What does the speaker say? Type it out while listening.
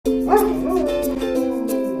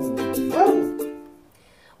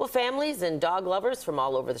families and dog lovers from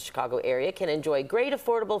all over the Chicago area can enjoy great,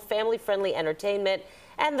 affordable, family-friendly entertainment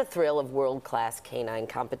and the thrill of world-class canine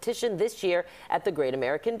competition this year at the Great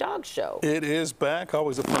American Dog Show. It is back.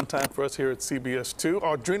 Always a fun time for us here at CBS 2.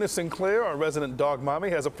 Audrina Sinclair, our resident dog mommy,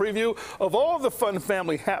 has a preview of all the fun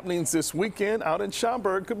family happenings this weekend out in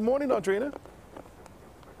Schaumburg. Good morning, Audrina.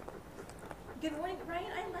 Good morning, Ryan.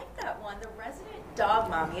 I like that one, the resident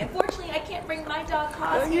dog mommy. Unfortunately, I can't bring my dog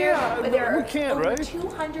Cos here, but there are over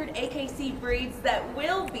 200 AKC breeds that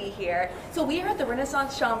will be here. So we are at the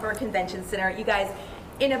Renaissance Schaumburg Convention Center. You guys,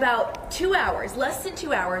 in about 2 hours, less than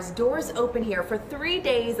 2 hours, doors open here for 3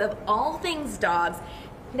 days of all things dogs.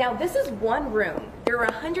 Now, this is one room. There are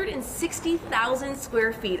 160,000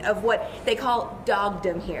 square feet of what they call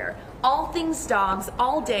dogdom here. All things dogs,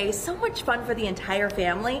 all day, so much fun for the entire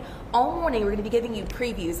family. All morning, we're gonna be giving you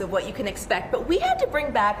previews of what you can expect, but we had to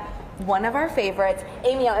bring back one of our favorites.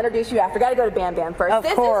 Amy, I'll introduce you after. Gotta go to Bam Bam first. Of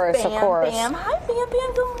course. Bam. Hi, Bam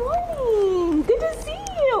Bam, good morning. Good to see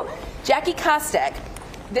you. Jackie Kostek.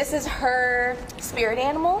 This is her spirit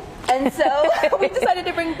animal, and so we decided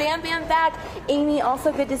to bring Bam Bam back. Amy,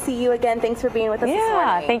 also good to see you again. Thanks for being with us this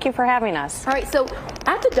morning. Yeah, thank you for having us. All right, so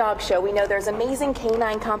at the dog show, we know there's amazing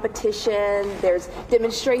canine competition, there's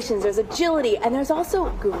demonstrations, there's agility, and there's also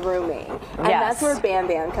grooming. And that's where Bam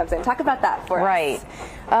Bam comes in. Talk about that for us.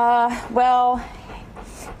 Right. Well,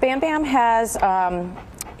 Bam Bam has,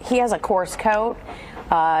 he has a coarse coat.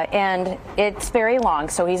 And it's very long,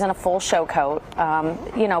 so he's in a full show coat.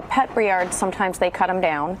 You know, pet Briards, sometimes they cut them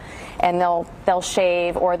down and they'll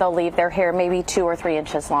shave, or they'll leave their hair maybe 2 or 3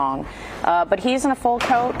 inches long. But he's in a full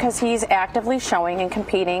coat because he's actively showing and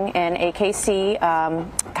competing in AKC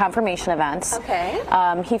confirmation events. Okay.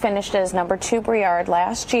 He finished as #2 Briard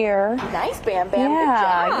last year. Nice, Bam Bam.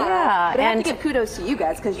 Yeah, Good job. yeah. But I have to give kudos to you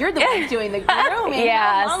guys because you're the ones doing the grooming.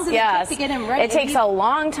 Yes, How long does it take to get him ready? It takes a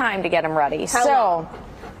long time to get him ready. How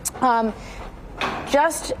long?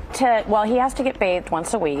 Well, he has to get bathed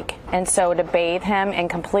once a week, and so to bathe him and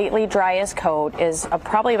completely dry his coat is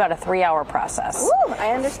probably about a 3-hour process. Ooh,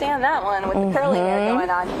 I understand that one with the curly hair going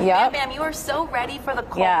on. Yep. Bam Bam, you are so ready for the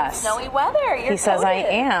cold, snowy weather. He says I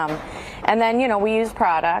am. And then, you know, we use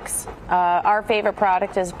products. Our favorite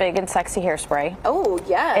product is Big and Sexy Hairspray. Oh,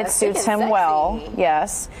 yes. It suits him well,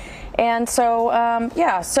 yes. And so,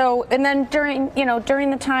 and then during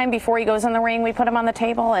the time before he goes in the ring, we put him on the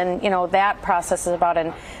table, and, you know, that process is about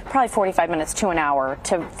probably 45 minutes to an hour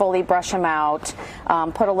to fully brush him out,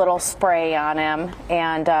 put a little spray on him,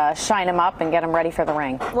 and shine him up and get him ready for the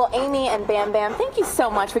ring. Well, Amy and Bam Bam, thank you so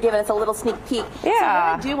much for giving us a little sneak peek.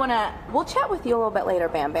 Yeah. So we'll chat with you a little bit later,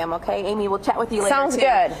 Bam Bam, okay? Amy, we'll chat with you later, Sounds too.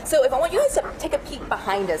 good. So if I want you guys to take a peek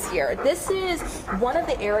behind us here, this is one of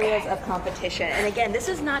the areas of competition. And again, this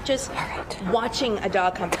is not just watching a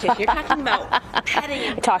dog competition. You're talking about petting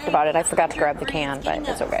and I talked about it. I forgot to grab the can, but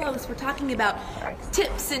it's okay. Close. We're talking about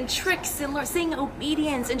tips and tricks and seeing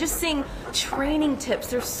obedience and just seeing training tips.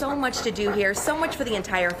 There's so much to do here, so much for the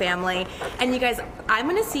entire family. And you guys, I'm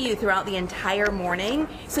going to see you throughout the entire morning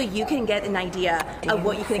so you can get an idea of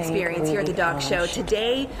what you can experience here at the dog show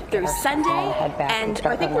today through Sunday. And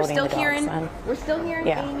I think we're still hearing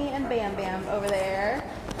Amy and Bam Bam over there.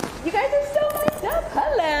 You guys are so mixed up.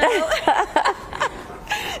 Hello.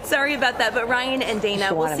 Sorry about that, but Ryan and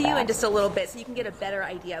Dana, we'll see you in just a little bit so you can get a better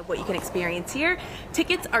idea of what you can experience here.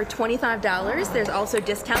 Tickets are $25. There's also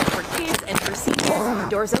discounts for kids and for seniors.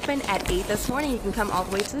 Doors open at 8 this morning. You can come all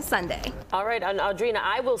the way to the Sunday. All right, and Audrina,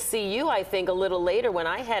 I will see you, I think, a little later when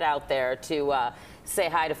I head out there to say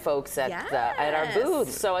hi to folks at our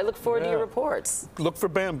booth. So I look forward to your reports. Look for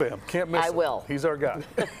Bam Bam. Can't miss him. I will. He's our guy.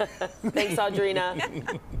 Thanks,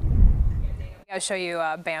 Audrina. I'll show you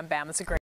Bam Bam. It's a great